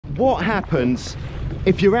what happens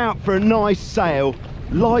if you're out for a nice sail,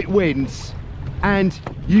 light winds, and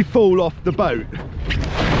you fall off the boat?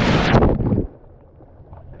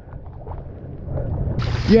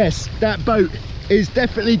 Yes, that boat is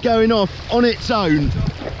definitely going off on its own.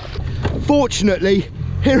 Fortunately,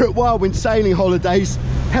 here at Wild Wind Sailing Holidays,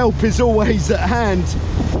 help is always at hand.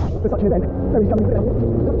 For such an event, very scummy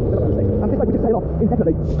and this boat we could sail off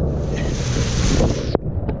indefinitely.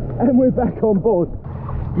 And we're back on board.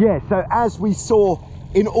 Yeah, so as we saw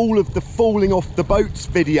in all of the falling off the boats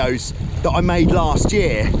videos that I made last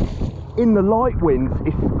year, in the light winds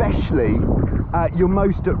especially, you're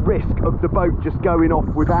most at risk of the boat just going off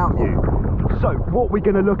without you. So what we're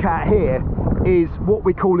going to look at here is what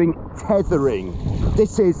we're calling tethering.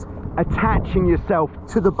 This is attaching yourself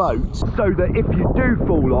to the boat so that if you do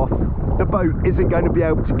fall off, the boat isn't going to be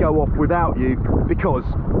able to go off without you because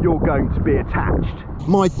you're going to be attached.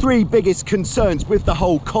 My three biggest concerns with the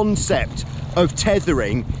whole concept of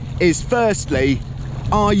tethering is, firstly,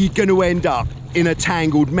 are you going to end up in a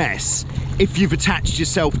tangled mess if you've attached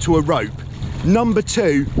yourself to a rope? Number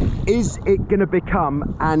two, is it going to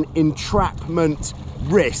become an entrapment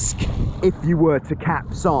risk if you were to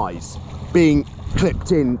capsize, being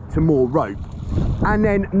clipped in to more rope? And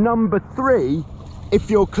then number three, if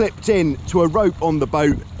you're clipped in to a rope on the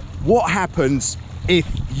boat, what happens if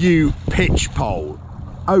you pitch pole?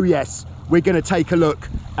 Oh yes, we're going to take a look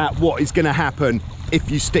at what is going to happen if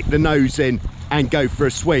you stick the nose in and go for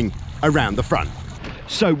a swing around the front.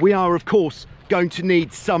 So we are of course going to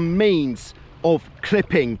need some means of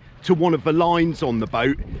clipping to one of the lines on the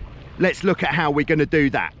boat. Let's look at how we're going to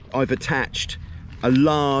do that. I've attached a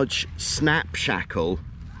large snap shackle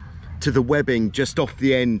to the webbing just off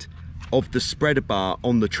the end of the spreader bar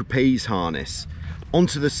on the trapeze harness.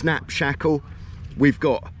 Onto the snap shackle we've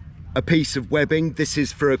got a piece of webbing. This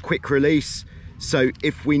is for a quick release, so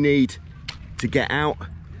if we need to get out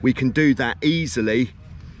we can do that easily.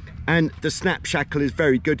 And the snap shackle is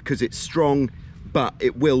very good because it's strong, but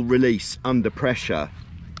it will release under pressure.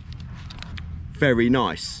 Very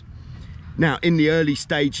nice. Now, in the early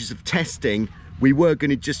stages of testing, we were going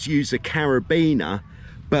to just use a carabiner,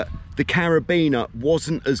 but the carabiner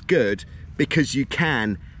wasn't as good because you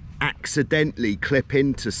can accidentally clip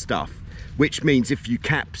into stuff, which means if you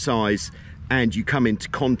capsize and you come into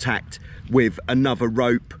contact with another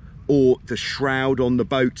rope or the shroud on the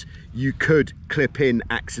boat, you could clip in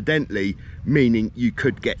accidentally, meaning you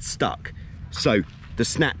could get stuck. So the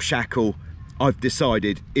snap shackle, I've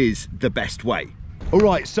decided, is the best way. All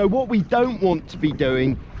right, so what we don't want to be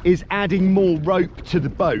doing is adding more rope to the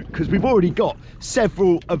boat because we've already got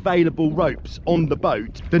several available ropes on the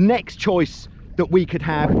boat. The next choice that we could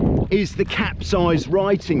have is the capsize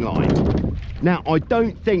righting line. Now, I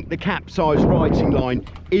don't think the capsize righting line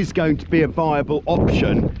is going to be a viable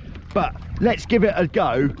option, but let's give it a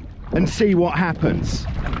go and see what happens.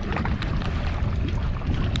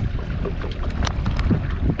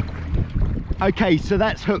 Okay, so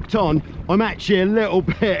that's hooked on. I'm actually a little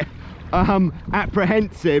bit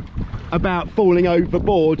apprehensive about falling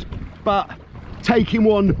overboard, but taking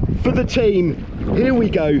one for the team. Here we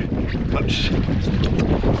go.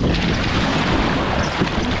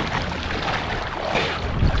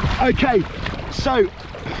 Okay, so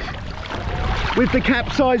with the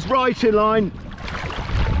capsize righting line,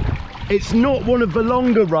 it's not one of the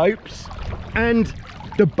longer ropes and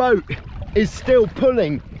the boat is still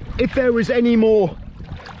pulling. If there was any more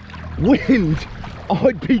wind,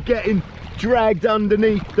 I'd be getting dragged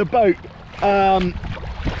underneath the boat.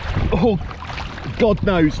 Oh, God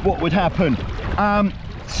knows what would happen.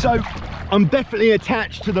 So I'm definitely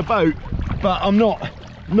attached to the boat, but I'm not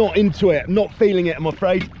into it. I'm not feeling it, I'm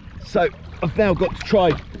afraid. So I've now got to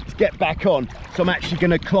try to get back on. So I'm actually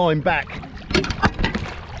going to climb back,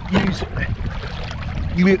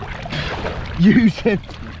 using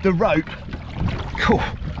the rope. Cool.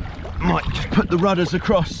 Might just put the rudders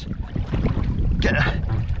across. Get a...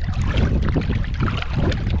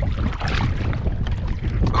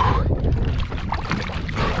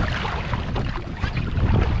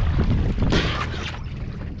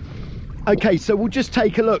 Okay, so we'll just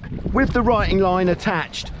take a look with the righting line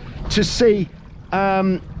attached to see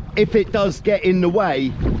if it does get in the way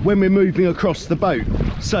when we're moving across the boat.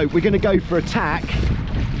 So we're going to go for a tack.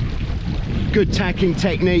 Good tacking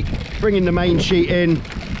technique, bringing the main sheet in,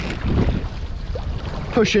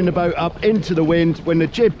 pushing the boat up into the wind. When the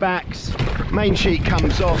jib backs, main sheet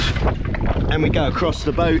comes off and we go across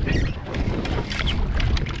the boat.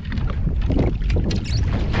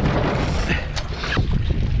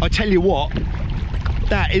 I tell you what,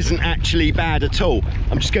 that isn't actually bad at all.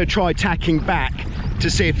 I'm just going to try tacking back to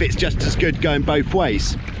see if it's just as good going both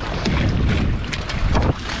ways.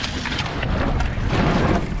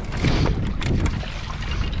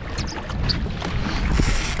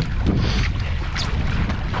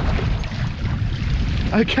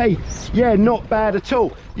 Okay, yeah, not bad at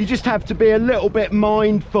all. You just have to be a little bit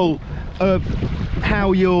mindful of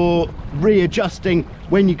how you're readjusting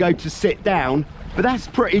when you go to sit down, but that's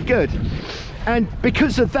pretty good. And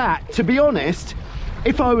because of that, to be honest,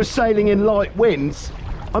 if I was sailing in light winds,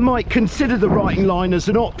 I might consider the righting line as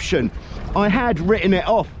an option. I had written it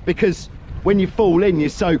off because when you fall in, you're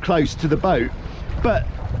so close to the boat. But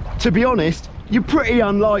to be honest, you're pretty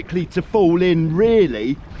unlikely to fall in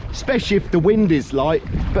really, especially if the wind is light.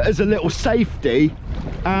 But as a little safety,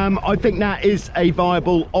 I think that is a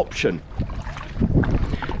viable option.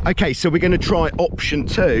 Okay, so we're going to try option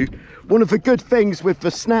 2. One of the good things with the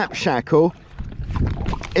snap shackle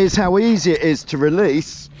is how easy it is to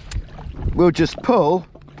release. We'll just pull,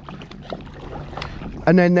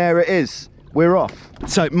 and then there it is, we're off.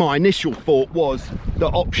 So my initial thought was that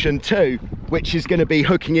option 2, which is going to be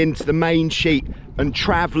hooking into the main sheet and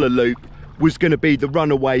traveller loop, was going to be the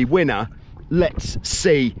runaway winner. Let's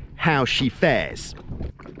see how she fares.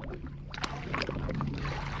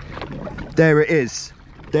 There it is.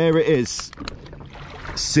 There it is.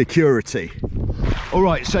 Security. All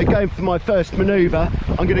right, so going for my first manoeuvre,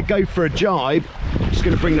 I'm going to go for a jibe. Just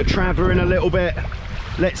going to bring the traveller in a little bit.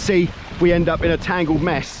 Let's see if we end up in a tangled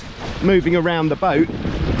mess moving around the boat.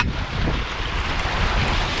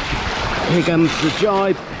 Here comes the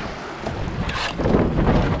jibe.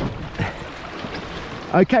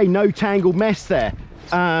 Okay, no tangled mess there.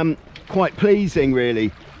 Quite pleasing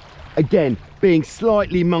really. Again, being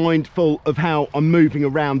slightly mindful of how I'm moving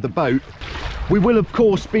around the boat. We will of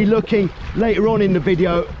course be looking later on in the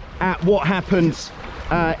video at what happens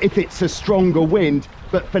if it's a stronger wind,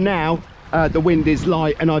 but for now the wind is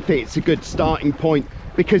light, and I think it's a good starting point,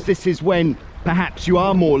 because this is when perhaps you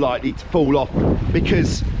are more likely to fall off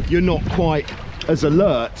because you're not quite as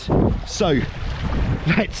alert. So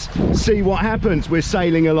let's see what happens. We're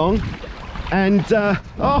sailing along and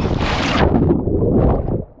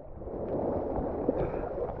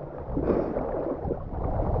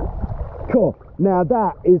cool. Now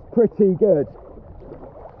that is pretty good.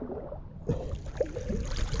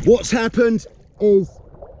 What's happened is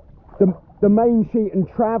the main sheet and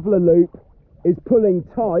traveller loop is pulling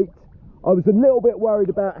tight. I was a little bit worried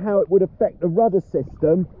about how it would affect the rudder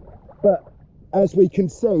system, but as we can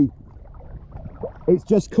see, it's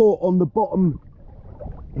just caught on the bottom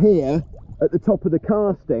here at the top of the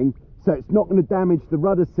casting, so it's not going to damage the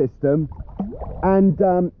rudder system. And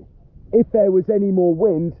if there was any more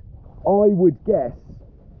wind, I would guess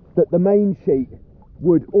that the main sheet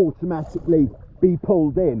would automatically be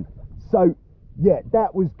pulled in. So yeah,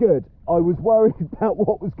 that was good. I was worried about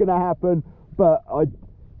what was going to happen, but I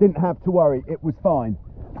didn't have to worry, it was fine.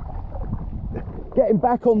 Getting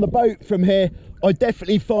back on the boat from here, I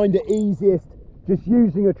definitely find it easiest just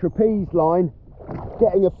using a trapeze line,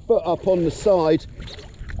 getting a foot up on the side,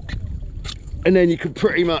 and then you can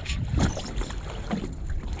pretty much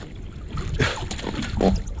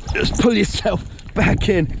just pull yourself back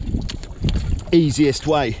in. Easiest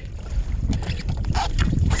way.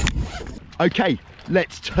 Okay,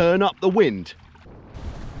 let's turn up the wind.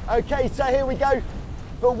 Okay, so here we go.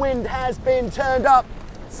 The wind has been turned up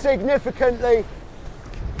significantly.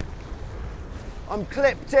 I'm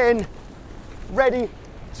clipped in, ready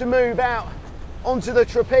to move out onto the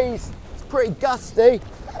trapeze. It's pretty gusty.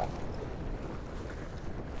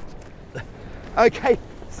 Okay,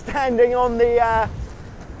 standing on the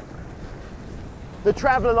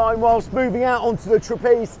traveller line whilst moving out onto the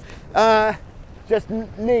trapeze just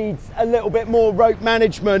needs a little bit more rope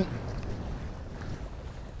management.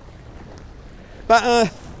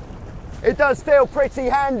 But it does feel pretty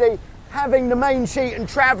handy having the main sheet and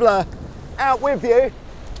traveller out with you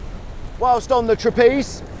whilst on the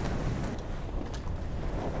trapeze.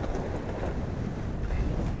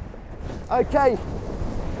 Okay,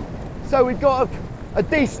 so we've got a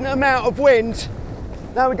decent amount of wind.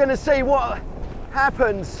 Now we're going to see what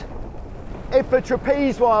happens if the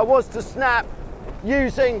trapeze wire was to snap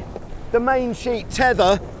using the main sheet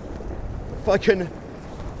tether. If I can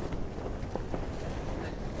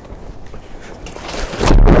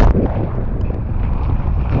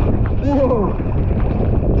whoa.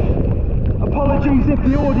 Apologies if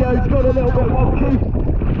the audio's got a little bit wonky,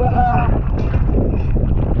 but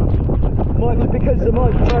might be because the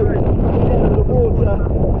microphone is in the water.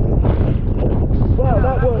 Wow,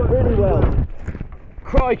 that worked really well.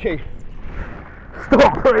 Crikey.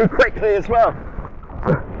 Stop pretty quickly as well.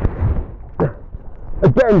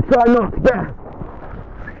 Again, try not to get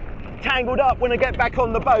tangled up when I get back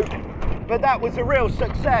on the boat, but that was a real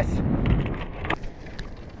success.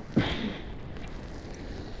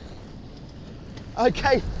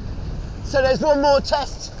 Okay, so there's one more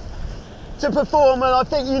test to perform, and I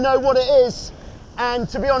think you know what it is. And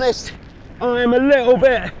to be honest, I am a little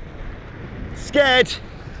bit scared.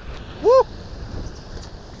 Woo!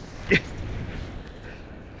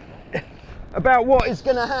 About what is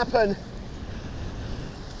going to happen.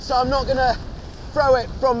 So I'm not going to throw it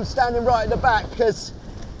from standing right at the back, because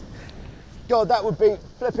God, that would be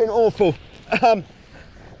flipping awful. So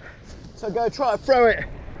I'm going to try to throw it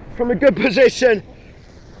from a good position.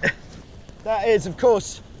 That is, of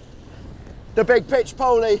course, the big pitch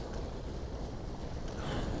pulley.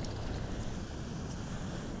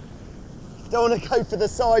 Don't want to go for the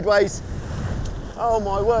sideways. Oh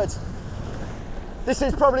my word. This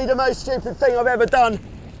is probably the most stupid thing I've ever done.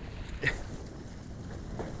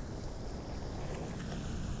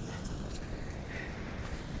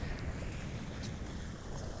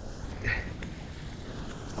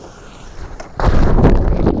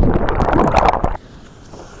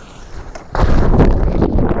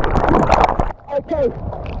 Okay.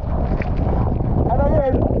 And I'm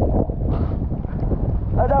in.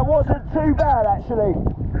 And that wasn't too bad, actually.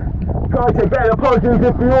 Guys, again, apologies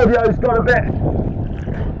if the audio's got a bit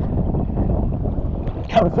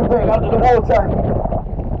comes a bit under the water.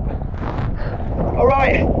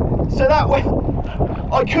 Alright, so that way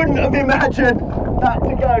I couldn't have imagined that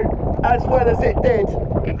to go as well as it did.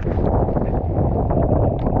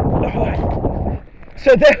 Alright,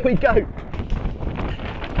 so there we go.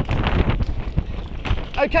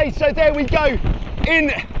 Okay, so there we go.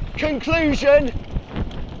 In conclusion,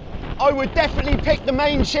 I would definitely pick the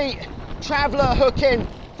main sheet traveller hook in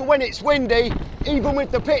for when it's windy. Even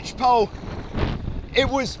with the pitch pole, it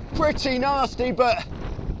was pretty nasty, but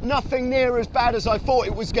nothing near as bad as I thought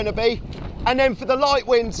it was going to be. And then for the light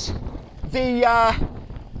winds, the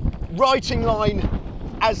writing line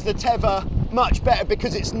as the tether, much better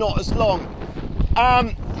because it's not as long.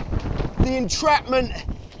 The entrapment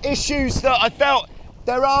issues that I felt,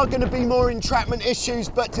 there are going to be more entrapment issues,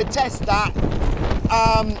 but to test that,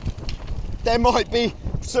 there might be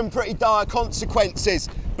some pretty dire consequences.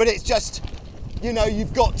 But it's just, you know,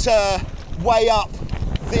 you've got to weigh up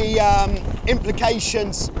the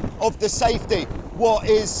implications of the safety. What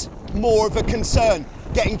is more of a concern,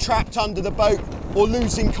 getting trapped under the boat or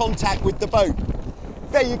losing contact with the boat?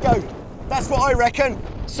 There you go, that's what I reckon.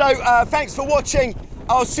 So thanks for watching.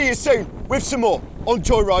 I'll see you soon with some more on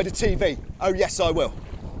Joyrider TV. Oh yes, I will.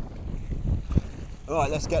 All right,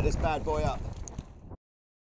 let's get this bad boy up.